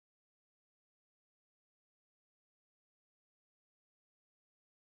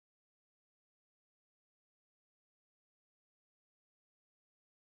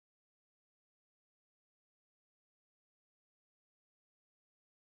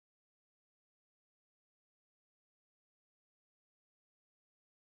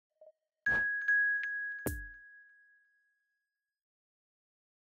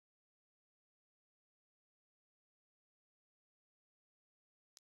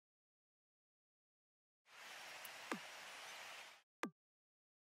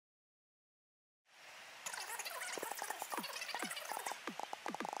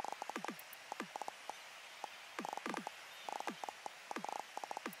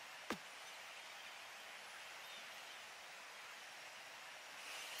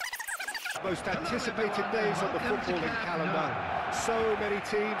most anticipated days on the footballing calendar. So many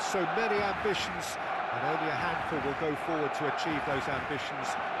teams, so many ambitions, and only a handful will go forward to achieve those ambitions.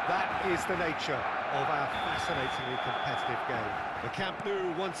 That is the nature of our fascinatingly competitive game. The Camp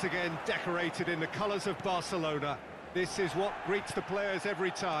Nou once again decorated in the colours of Barcelona. This is what greets the players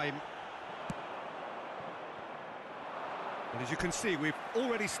every time. And as you can see, we've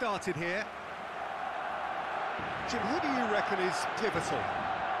already started here. Jim, who do you reckon is pivotal?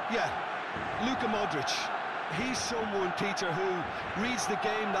 Yeah, Luka Modric. He's someone, Peter, who reads the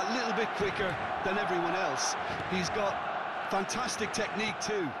game that little bit quicker than everyone else. He's got fantastic technique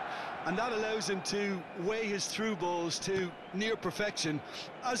too, and that allows him to weigh his through balls to near perfection,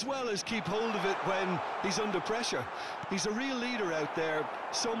 as well as keep hold of it when he's under pressure. He's a real leader out there,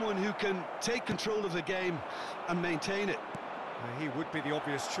 someone who can take control of the game and maintain it. He would be the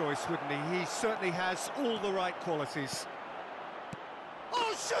obvious choice, wouldn't he? He certainly has all the right qualities.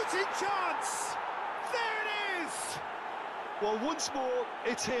 Oh, shooting chance! There it is! Well, once more,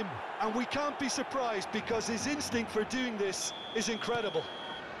 it's him, and we can't be surprised because his instinct for doing this is incredible.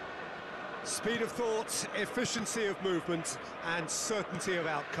 Speed of thought, efficiency of movement, and certainty of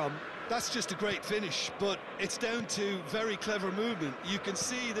outcome. That's just a great finish, but it's down to very clever movement. You can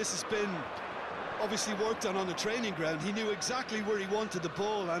see this has been obviously worked on the training ground. He knew exactly where he wanted the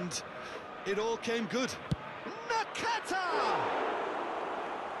ball, and it all came good. Nakata!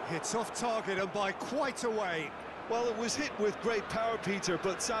 Hits off target and by quite a way. Well, it was hit with great power, Peter,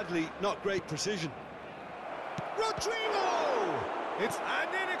 but sadly not great precision. Rodrigo! It's and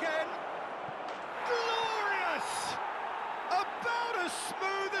in again. Glorious! About as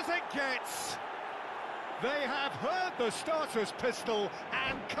smooth as it gets. They have heard the starter's pistol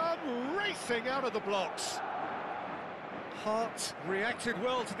and come racing out of the blocks. Hart reacted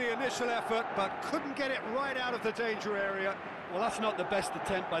well to the initial effort, but couldn't get it right out of the danger area. Well, that's not the best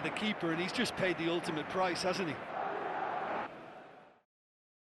attempt by the keeper, and he's just paid the ultimate price, hasn't he?